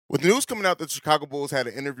With news coming out that the Chicago Bulls had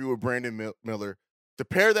an interview with Brandon Miller, to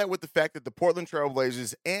pair that with the fact that the Portland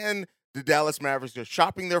Trailblazers and the Dallas Mavericks are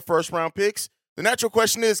shopping their first round picks, the natural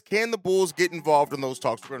question is, can the Bulls get involved in those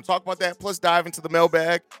talks? We're going to talk about that, plus dive into the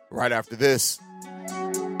mailbag right after this.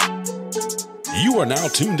 You are now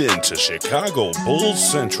tuned in to Chicago Bulls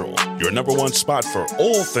Central, your number one spot for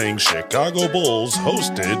all things Chicago Bulls,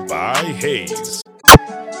 hosted by Hayes.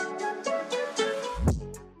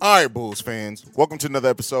 All right, Bulls fans, welcome to another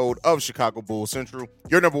episode of Chicago Bulls Central,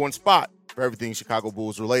 your number one spot for everything Chicago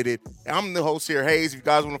Bulls related. I'm the host here, Hayes. If you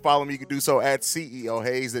guys want to follow me, you can do so at CEO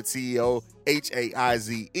Hayes, at CEO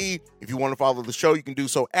H-A-I-Z-E. If you want to follow the show, you can do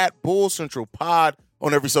so at Bulls Central Pod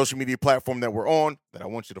on every social media platform that we're on, that I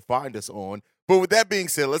want you to find us on. But with that being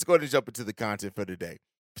said, let's go ahead and jump into the content for today.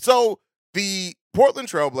 So the Portland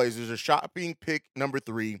Trailblazers are shopping pick number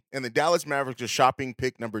 3, and the Dallas Mavericks are shopping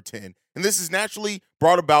pick number 10. And this is naturally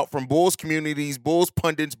brought about from Bulls communities, Bulls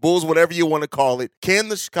pundits, Bulls whatever you want to call it. Can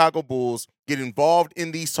the Chicago Bulls get involved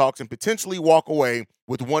in these talks and potentially walk away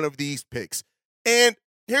with one of these picks? And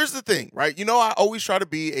here's the thing, right? You know, I always try to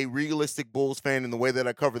be a realistic Bulls fan in the way that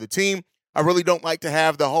I cover the team. I really don't like to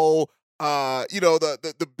have the whole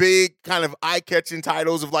the big kind of eye-catching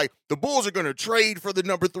titles of like the Bulls are going to trade for the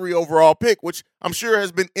number 3 overall pick, which I'm sure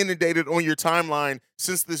has been inundated on your timeline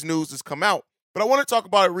since this news has come out. But I want to talk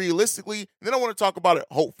about it realistically, and then I want to talk about it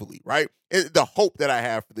hopefully, right? The hope that I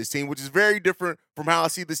have for this team, which is very different from how I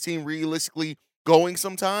see this team realistically going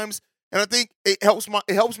sometimes. And I think it helps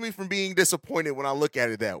me from being disappointed when I look at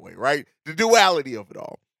it that way, right? The duality of it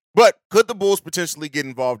all. But could the Bulls potentially get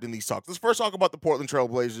involved in these talks? Let's first talk about the Portland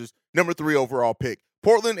Trailblazers, number 3 overall pick.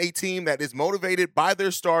 Portland, a team that is motivated by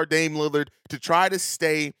their star Dame Lillard to try to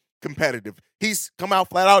stay competitive. He's come out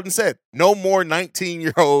flat out and said, no more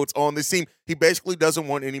 19-year-olds on this team. He basically doesn't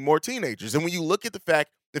want any more teenagers. And when you look at the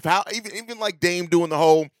fact of how even like Dame doing the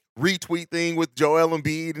whole retweet thing with Joel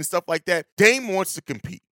Embiid and stuff like that, Dame wants to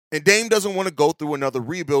compete. And Dame doesn't want to go through another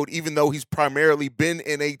rebuild, even though he's primarily been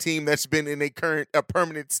in a team that's been in a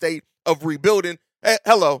permanent state of rebuilding.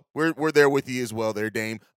 Hello, we're there with you as well there,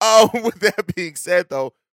 Dame. With that being said,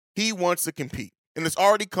 though, he wants to compete. And it's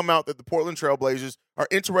already come out that the Portland Trailblazers are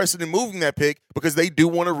interested in moving that pick because they do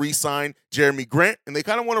want to re-sign Jeremy Grant, and they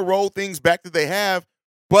kind of want to roll things back that they have,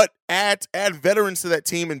 but add veterans to that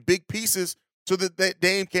team in big pieces so that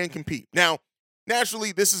Dame can compete. Now,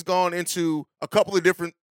 naturally, this has gone into a couple of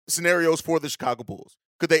different scenarios for the Chicago Bulls.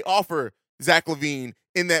 Could they offer Zach LaVine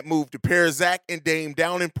in that move to pair Zach and Dame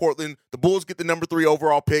down in Portland? The Bulls get the number 3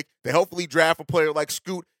 overall pick. They hopefully draft a player like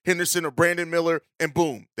Scoot Henderson or Brandon Miller, and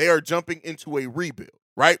boom, they are jumping into a rebuild,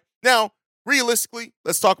 right? Now, realistically,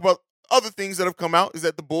 let's talk about other things that have come out is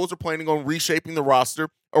that the Bulls are planning on reshaping the roster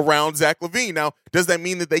around Zach LaVine. Now, does that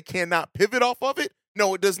mean that they cannot pivot off of it?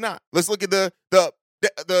 No, it does not. Let's look at the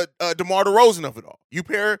DeMar DeRozan of it all. You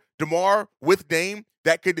pair DeMar with Dame,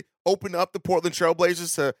 that could open up the Portland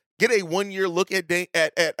Trailblazers to get a 1-year look at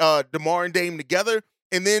DeMar and Dame together,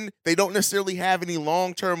 and then they don't necessarily have any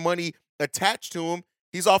long-term money attached to him.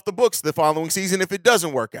 He's off the books the following season if it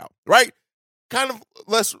doesn't work out, right? Kind of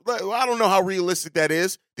less, I don't know how realistic that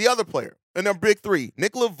is. The other player, and their big 3,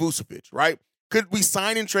 Nikola Vucevic, right? Could we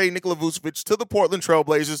sign and trade Nikola Vucevic to the Portland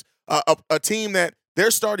Trailblazers, a team that their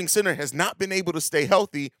starting center has not been able to stay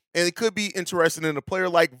healthy, and it could be interested in a player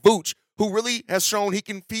like Vooch, who really has shown he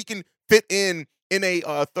can fit in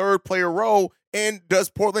a third player role. And does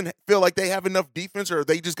Portland feel like they have enough defense, or are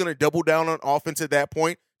they just going to double down on offense at that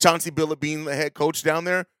point? Chauncey Billups being the head coach down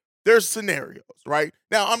there. There's scenarios, right?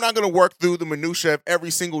 Now, I'm not going to work through the minutia of every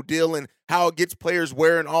single deal and how it gets players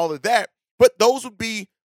where and all of that, but those would be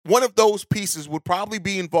one of those pieces would probably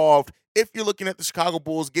be involved if you're looking at the Chicago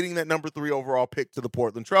Bulls getting that number 3 overall pick to the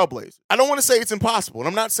Portland Trailblazers. I don't want to say it's impossible, and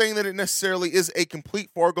I'm not saying that it necessarily is a complete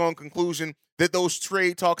foregone conclusion that those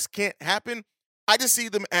trade talks can't happen. I just see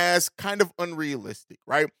them as kind of unrealistic,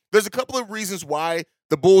 right? There's a couple of reasons why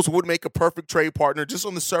the Bulls would make a perfect trade partner just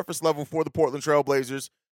on the surface level for the Portland Trailblazers.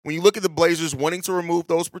 When you look at the Blazers wanting to remove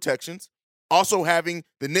those protections, also having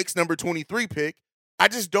the Knicks number 23 pick, I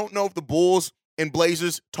just don't know if the Bulls and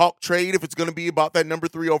Blazers talk trade if it's going to be about that number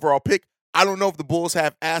 3 overall pick. I don't know if the Bulls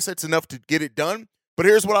have assets enough to get it done, but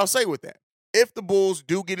here's what I'll say with that. If the Bulls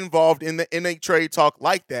do get involved in a trade talk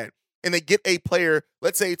like that, and they get a player,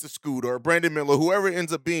 let's say it's a Scoot or a Brandon Miller, whoever it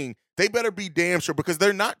ends up being, they better be damn sure, because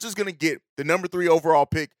they're not just going to get the number 3 overall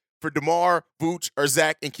pick for DeMar, Vooch, or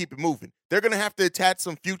Zach and keep it moving. They're going to have to attach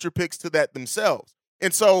some future picks to that themselves.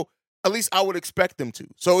 And so at least I would expect them to.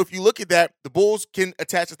 So if you look at that, the Bulls can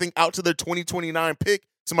attach a thing out to their 2029 pick.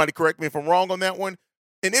 Somebody correct me if I'm wrong on that one.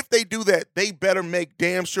 And if they do that, they better make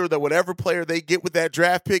damn sure that whatever player they get with that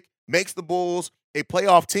draft pick makes the Bulls a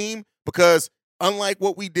playoff team because unlike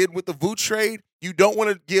what we did with the Vooch trade, you don't want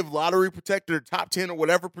to give lottery protected, top 10 or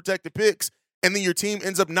whatever protected picks, and then your team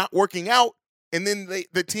ends up not working out, and then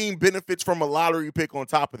the team benefits from a lottery pick on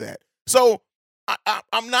top of that. So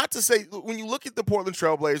I'm not to say, when you look at the Portland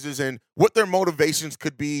Trailblazers and what their motivations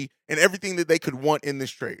could be and everything that they could want in this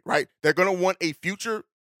trade, right? They're going to want a future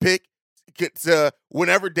pick.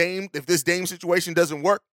 Whenever if this Dame situation doesn't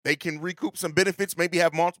work, they can recoup some benefits, maybe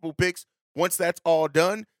have multiple picks. Once that's all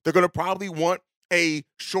done, they're going to probably want a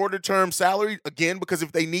shorter term salary again, because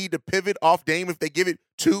if they need to pivot off Dame, if they give it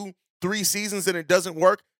 2-3 seasons and it doesn't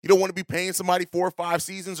work, you don't want to be paying somebody 4 or 5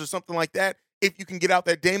 seasons or something like that. If you can get out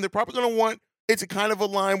that Dame, they're probably going to want it to kind of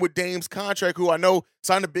align with Dame's contract, who I know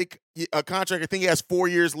signed a big contract. I think he has 4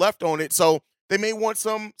 years left on it. So they may want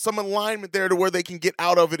some alignment there to where they can get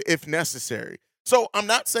out of it if necessary. So I'm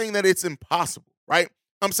not saying that it's impossible, right?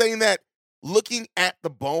 I'm saying that looking at the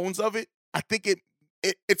bones of it, I think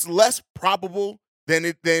it's less probable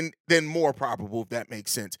than more probable, if that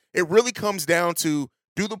makes sense. It really comes down to,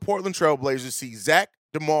 do the Portland Trailblazers see Zach,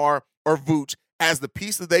 DeMar, or Vooch as the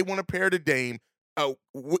piece that they want to pair to Dame,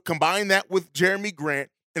 combine that with Jeremy Grant,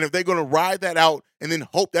 and if they're going to ride that out and then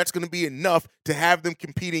hope that's going to be enough to have them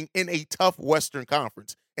competing in a tough Western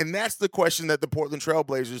Conference. And that's the question that the Portland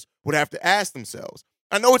Trailblazers would have to ask themselves.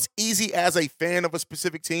 I know it's easy as a fan of a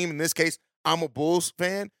specific team, in this case, I'm a Bulls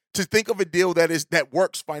fan, to think of a deal that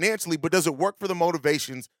works financially, but does it work for the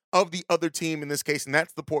motivations of the other team in this case, and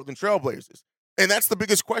that's the Portland Trailblazers. And that's the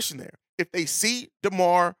biggest question there. If they see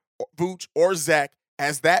DeMar, Vooch, or Zach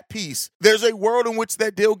as that piece, there's a world in which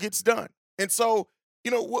that deal gets done. And so,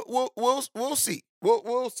 we'll see. We'll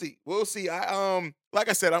see. Like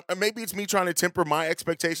I said, maybe it's me trying to temper my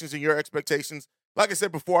expectations and your expectations. Like I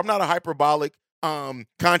said before, I'm not a hyperbolic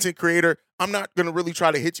content creator. I'm not going to really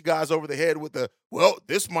try to hit you guys over the head with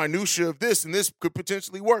this minutia of this and this could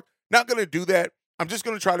potentially work. Not going to do that. I'm just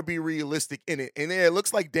going to try to be realistic in it. And it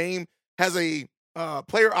looks like Dame has a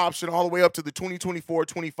player option all the way up to the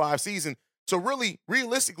 2024-25 season. So really,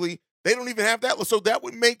 realistically, they don't even have that. So that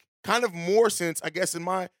would make kind of more sense, I guess, in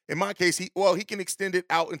my case. He can extend it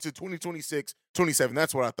out into 2026, 27.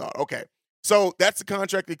 That's what I thought. Okay. So that's the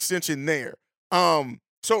contract extension there.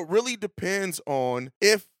 So it really depends on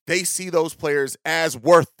if they see those players as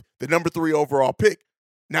worth the number 3 overall pick.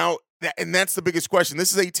 Now, that's the biggest question.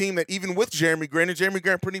 This is a team that, even with Jeremy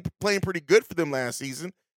Grant playing pretty good for them last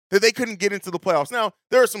season, that they couldn't get into the playoffs. Now,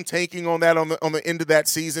 there is some tanking on that on the end of that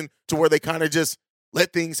season to where they kind of just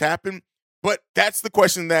let things happen. But that's the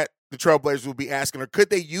question that the Trailblazers will be asking. Or could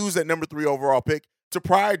they use that number 3 overall pick to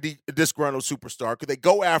pry a disgruntled superstar? Could they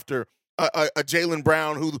go after a Jaylen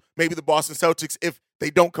Brown, who maybe the Boston Celtics, if they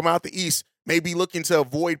don't come out the East, may be looking to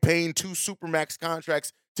avoid paying 2 supermax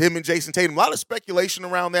contracts to him and Jason Tatum? A lot of speculation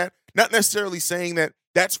around that. Not necessarily saying that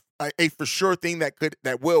that's a for sure thing that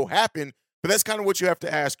will happen, but that's kind of what you have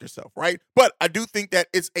to ask yourself, right? But I do think that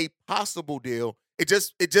it's a possible deal. It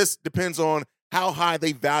just depends on how high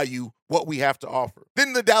they value what we have to offer.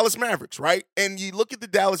 Then the Dallas Mavericks, right? And you look at the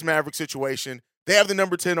Dallas Mavericks situation, they have the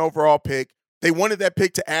number 10 overall pick. They wanted that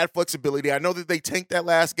pick to add flexibility. I know that they tanked that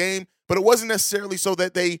last game, but it wasn't necessarily so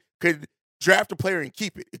that they could draft a player and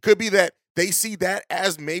keep it. It could be that they see that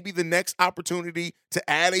as maybe the next opportunity to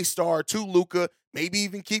add a star to Luka, maybe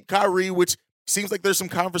even keep Kyrie, which seems like there's some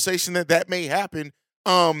conversation that may happen.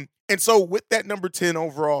 And so with that number 10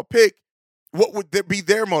 overall pick, what would be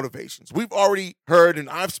their motivations? We've already heard, and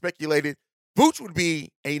I've speculated, Vooch would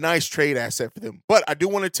be a nice trade asset for them. But I do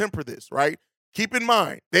want to temper this, right? Keep in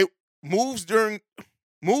mind, moves done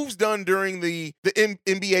during the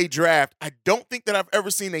NBA draft, I don't think that I've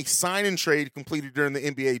ever seen a sign and trade completed during the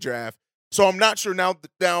NBA draft. So I'm not sure now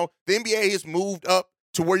the NBA has moved up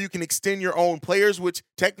to where you can extend your own players, which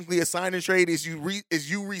technically a sign and trade is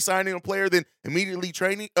you re-signing a player then immediately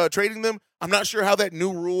trading them. I'm not sure how that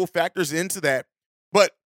new rule factors into that.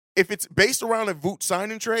 But if it's based around a Vooch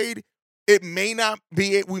sign and trade, we may not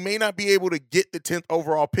be able to get the 10th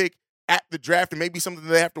overall pick at the draft, and maybe something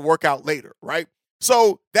they have to work out later, right?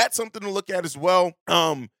 So that's something to look at as well.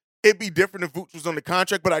 It'd be different if Vooch was on the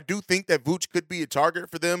contract, but I do think that Vooch could be a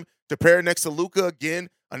target for them to pair next to Luka. Again,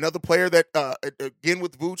 another player that, again,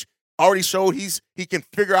 with Vooch, already showed he can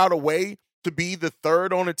figure out a way to be the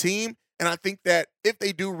third on a team. And I think that if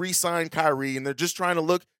they do re-sign Kyrie and they're just trying to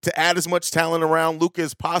look to add as much talent around Luka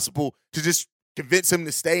as possible to just convince him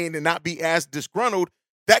to stay in and not be as disgruntled,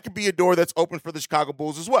 that could be a door that's open for the Chicago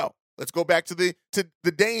Bulls as well. Let's go back to the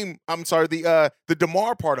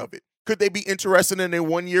DeMar part of it. Could they be interested in a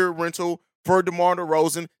 1-year rental for DeMar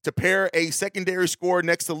DeRozan to pair a secondary scorer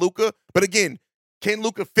next to Luka? But again, can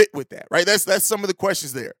Luka fit with that, right? That's some of the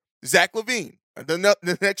questions there. Zach LaVine,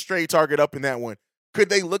 the next trade target up in that one. Could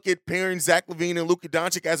they look at pairing Zach LaVine and Luka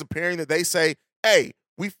Doncic as a pairing that they say, hey,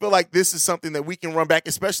 we feel like this is something that we can run back,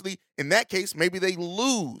 especially in that case, maybe they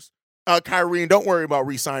lose Kyrie and don't worry about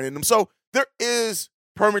re-signing them. So there is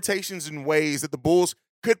permutations and ways that the Bulls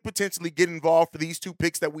could potentially get involved for these two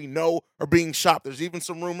picks that we know are being shopped. There's even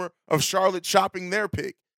some rumor of Charlotte shopping their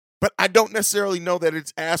pick. But I don't necessarily know that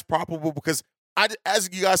it's as probable because, as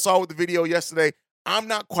you guys saw with the video yesterday, I'm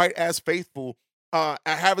not quite as faithful. I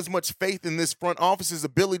have as much faith in this front office's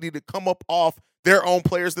ability to come up off their own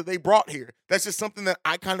players that they brought here. That's just something that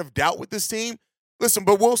I kind of doubt with this team. Listen,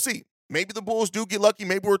 but we'll see. Maybe the Bulls do get lucky.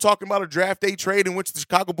 Maybe we're talking about a draft day trade in which the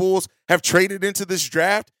Chicago Bulls have traded into this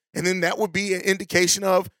draft, and then that would be an indication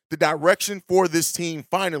of the direction for this team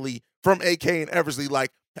finally from AK and Eversley.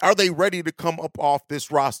 Like, are they ready to come up off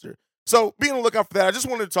this roster? So be on the lookout for that. I just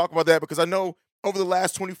wanted to talk about that because I know over the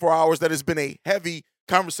last 24 hours that has been a heavy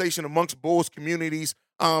conversation amongst Bulls communities,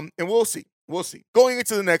 and we'll see. We'll see. Going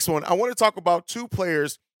into the next one, I want to talk about two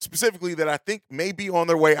players specifically that I think may be on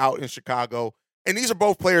their way out in Chicago, and these are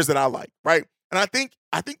both players that I like, right? And I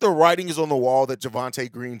think the writing is on the wall that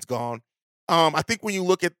Javonte Green's gone. I think when you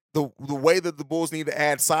look at the way that the Bulls need to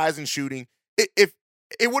add size and shooting, if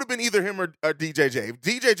it would have been either him or DJJ. If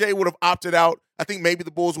DJJ would have opted out, I think maybe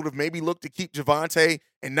the Bulls would have maybe looked to keep Javonte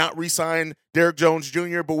and not re-sign Derrick Jones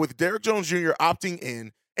Jr. But with Derrick Jones Jr. opting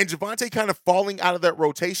in and Javonte kind of falling out of that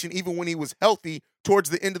rotation even when he was healthy towards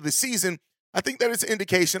the end of the season, I think that it's an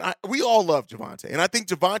indication. We all love Javonte, and I think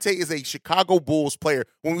Javonte is a Chicago Bulls player.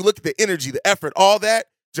 When we look at the energy, the effort, all that,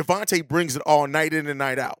 Javonte brings it all night in and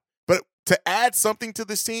night out. But to add something to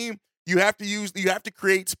this team, you have to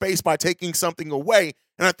create space by taking something away.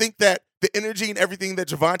 And I think that the energy and everything that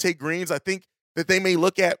Javonte Green's, I think that they may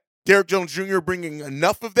look at Derrick Jones Jr. bringing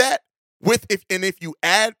enough of that if you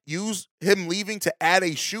use him leaving to add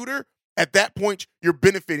a shooter, at that point, you're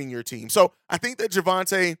benefiting your team. So I think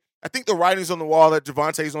that I think the writing's on the wall that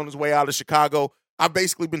Javonte's on his way out of Chicago. I've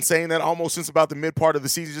basically been saying that almost since about the mid part of the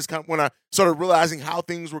season, just kind of when I started realizing how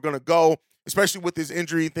things were going to go, especially with his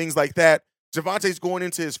injury, things like that. Javonte's going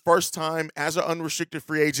into his first time as an unrestricted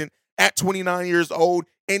free agent at 29 years old,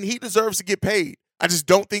 and he deserves to get paid. I just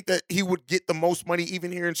don't think that he would get the most money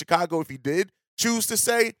even here in Chicago if he did choose to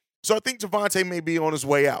stay. So I think Javonte may be on his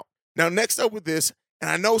way out. Now, next up with this, and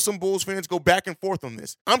I know some Bulls fans go back and forth on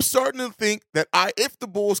this, I'm starting to think that if the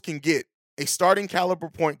Bulls can get a starting caliber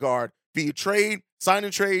point guard via trade, sign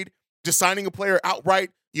and trade, just signing a player outright,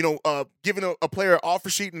 giving a player an offer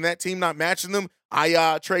sheet and that team not matching them,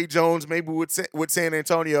 Trey Jones, maybe with San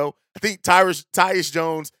Antonio. I think Tyus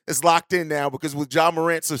Jones is locked in now because with Ja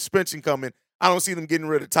Morant's suspension coming, I don't see them getting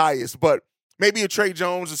rid of Tyus, but maybe a Trey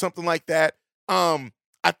Jones or something like that.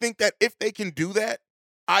 I think that if they can do that,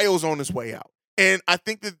 Ayo's on his way out. And I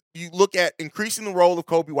think that you look at increasing the role of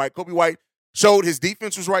Coby White. Coby White showed his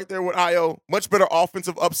defense was right there with Ayo, much better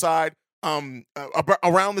offensive upside,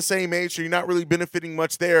 around the same age, so you're not really benefiting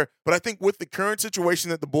much there. But I think with the current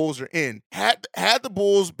situation that the Bulls are in, had the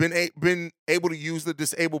Bulls been able to use the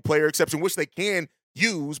disabled player exception, which they can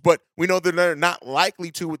use, but we know that they're not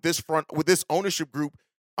likely to with this ownership group,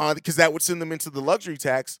 because that would send them into the luxury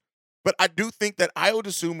tax. But I do think that Ayo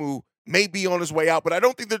Dosunmu may be on his way out, but I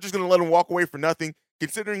don't think they're just going to let him walk away for nothing,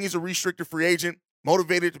 considering he's a restricted free agent,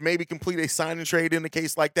 motivated to maybe complete a sign and trade in a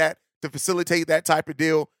case like that to facilitate that type of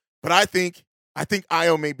deal. But I think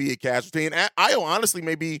Ayo may be a casualty, and Ayo honestly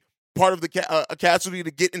may be part of a casualty to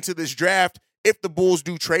get into this draft if the Bulls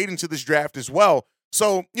do trade into this draft as well.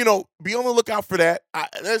 So, be on the lookout for that.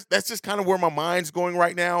 That's just kind of where my mind's going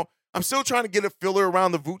right now. I'm still trying to get a filler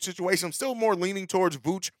around the Vooch situation. I'm still more leaning towards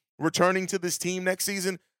Vooch returning to this team next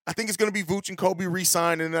season. I think it's going to be Vooch and Coby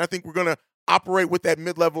re-signed, and I think we're going to operate with that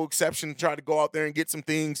mid-level exception, try to go out there and get some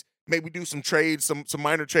things, maybe do some trades, some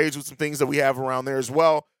minor trades with some things that we have around there as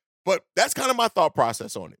well. But that's kind of my thought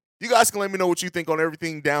process on it. You guys can let me know what you think on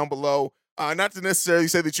everything down below. Not to necessarily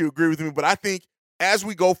say that you agree with me, but I think as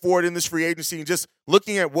we go forward in this free agency and just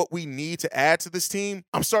looking at what we need to add to this team,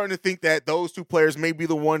 I'm starting to think that those two players may be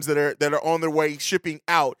the ones that are on their way shipping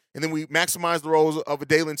out. And then we maximize the roles of a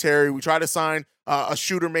Dalen Terry. We try to sign a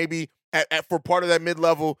shooter maybe for part of that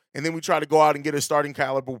mid-level, and then we try to go out and get a starting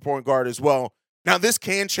caliber point guard as well. Now, this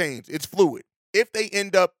can change. It's fluid. If they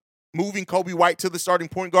end up moving Coby White to the starting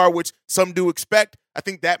point guard, which some do expect, I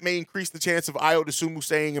think that may increase the chance of Ayo Dosunmu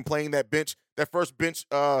staying and playing that first bench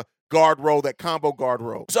guard role, that combo guard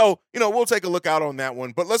role. So, we'll take a look out on that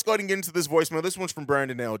one. But let's go ahead and get into this voicemail. This one's from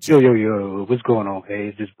Brandon L. Jet. Yo. What's going on? Hey,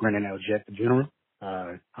 it's just Brandon L. Jet, the general.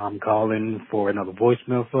 I'm calling for another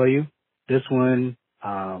voicemail for you. This one,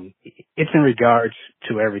 it's in regards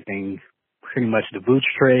to everything, pretty much the Vooch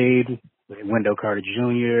trade, Wendell Carter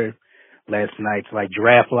Jr., last night's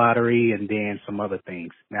draft lottery, and then some other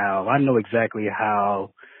things. Now, I know exactly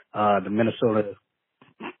how the Minnesota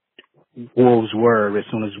Wolves were as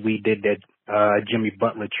soon as we did that Jimmy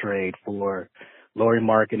Butler trade for Lauri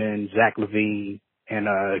Markkanen, Zach LaVine, and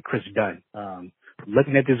Chris Dunn.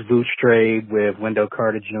 Looking at this Vooch trade with Wendell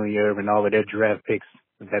Carter Jr. and all of their draft picks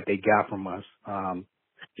that they got from us,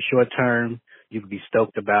 the short term, you could be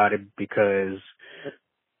stoked about it because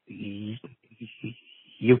you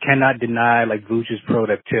cannot deny Vooch's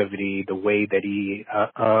productivity, the way that he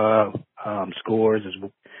scores,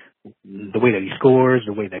 the way that he scores,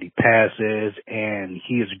 the way that he passes, and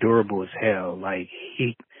he is durable as hell.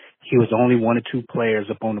 He was only one or two players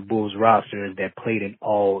up on the Bulls roster that played in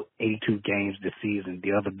all 82 games this season,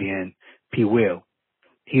 the other being P. Will.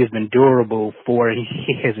 He has been durable for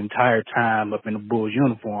his entire time up in the Bulls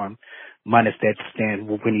uniform, minus that stint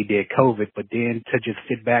when he did COVID. But then to just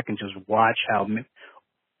sit back and just watch how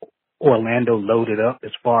Orlando loaded up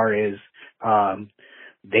as far as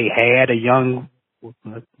they had a young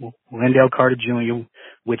Wendell Carter Jr.,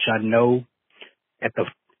 which I know at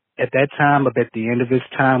that time, but at the end of his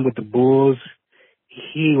time with the Bulls,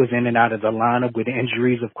 he was in and out of the lineup with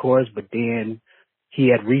injuries, of course, but then he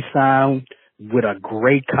had re-signed with a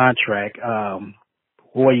great contract,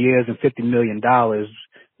 4 years and $50 million,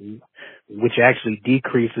 which actually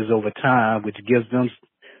decreases over time, which gives them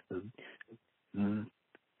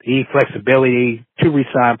the flexibility to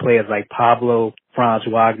re-sign players like Pablo, Franz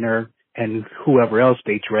Wagner, and whoever else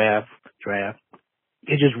they draft.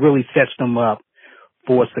 It just really sets them up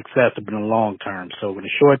for success in the long term. So in the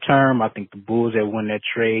short term, I think the Bulls have won that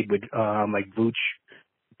trade with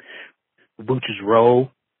Vooch's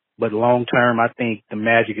role. But long term, I think the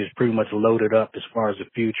Magic is pretty much loaded up as far as the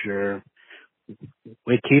future.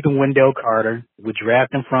 We're keeping Wendell Carter, we're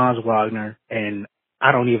drafting Franz Wagner, and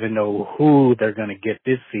I don't even know who they're going to get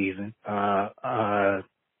this season,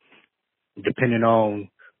 depending on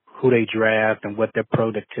who they draft and what their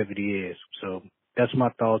productivity is. So that's my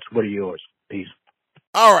thoughts. What are yours? Peace.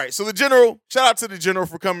 All right. So the general, shout out to the general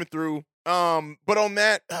for coming through. But on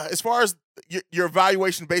that, as far as your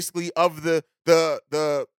evaluation basically of the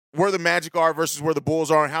where the Magic are versus where the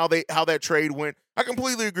Bulls are and how that trade went, I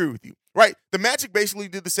completely agree with you. Right? The Magic basically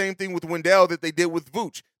did the same thing with Wendell that they did with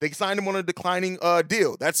Vooch. They signed him on a declining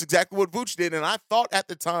deal. That's exactly what Vooch did. And I thought at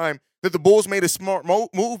the time that the Bulls made a smart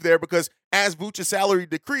move there because as Vooch's salary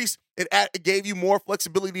decreased, it gave you more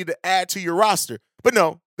flexibility to add to your roster. But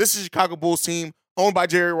no, this is a Chicago Bulls team owned by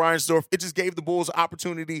Jerry Reinsdorf. It just gave the Bulls an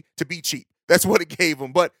opportunity to be cheap. That's what it gave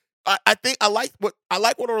them. But I think I like what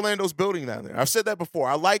Orlando's building down there. I've said that before.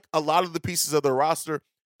 I like a lot of the pieces of their roster.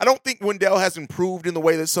 I don't think Wendell has improved in the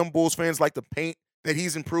way that some Bulls fans like to paint that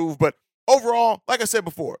he's improved. But overall, like I said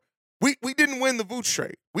before, we didn't win the Vooch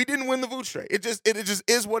trade. We didn't win the Vooch trade. It just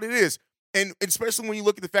is what it is. And especially when you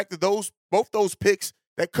look at the fact that both those picks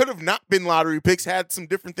that could have not been lottery picks had some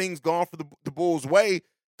different things gone for the Bulls' way.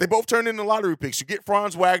 They both turned into lottery picks. You get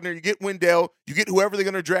Franz Wagner, you get Wendell, you get whoever they're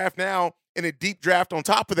going to draft now in a deep draft on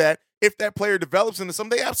top of that. If that player develops into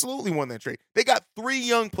something, they absolutely won that trade. They got 3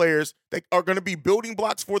 young players that are going to be building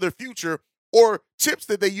blocks for their future or chips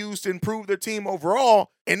that they use to improve their team overall,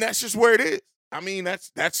 and that's just where it is. I mean,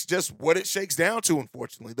 that's just what it shakes down to,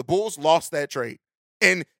 unfortunately. The Bulls lost that trade.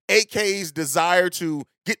 And AK's desire to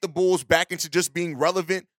get the Bulls back into just being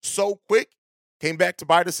relevant so quick came back to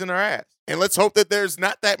bite us in our ass. And let's hope that there's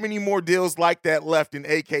not that many more deals like that left in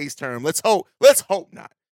AK's term. Let's hope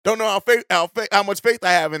not. Don't know how much faith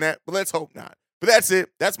I have in that, but let's hope not. But that's it.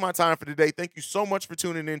 That's my time for today. Thank you so much for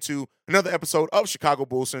tuning into another episode of Chicago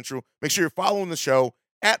Bulls Central. Make sure you're following the show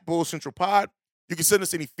at Bulls Central Pod. You can send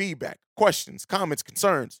us any feedback, questions, comments,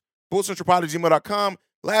 concerns, bullscentralpod@gmail.com.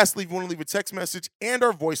 Lastly, if you want to leave a text message and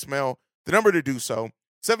our voicemail, the number to do so,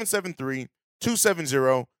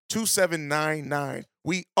 773-270-2799.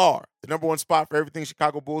 We are the number one spot for everything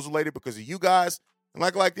Chicago Bulls related because of you guys. And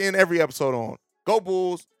like to end every episode on, go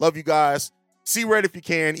Bulls. Love you guys. See red if you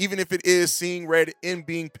can, even if it is seeing red and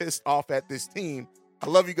being pissed off at this team. I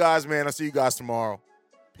love you guys, man. I'll see you guys tomorrow.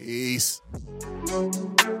 Peace.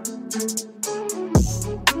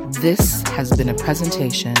 This has been a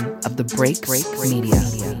presentation of the Break Media.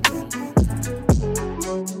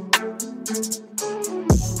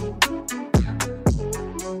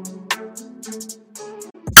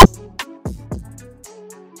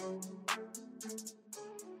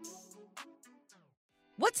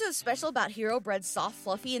 What's so special about Hero Bread's soft,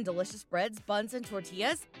 fluffy, and delicious breads, buns, and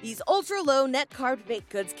tortillas? These ultra-low net-carb baked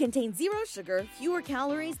goods contain 0 sugar, fewer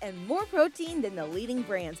calories, and more protein than the leading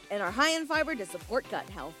brands, and are high in fiber to support gut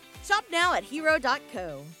health. Shop now at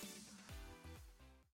Hero.co.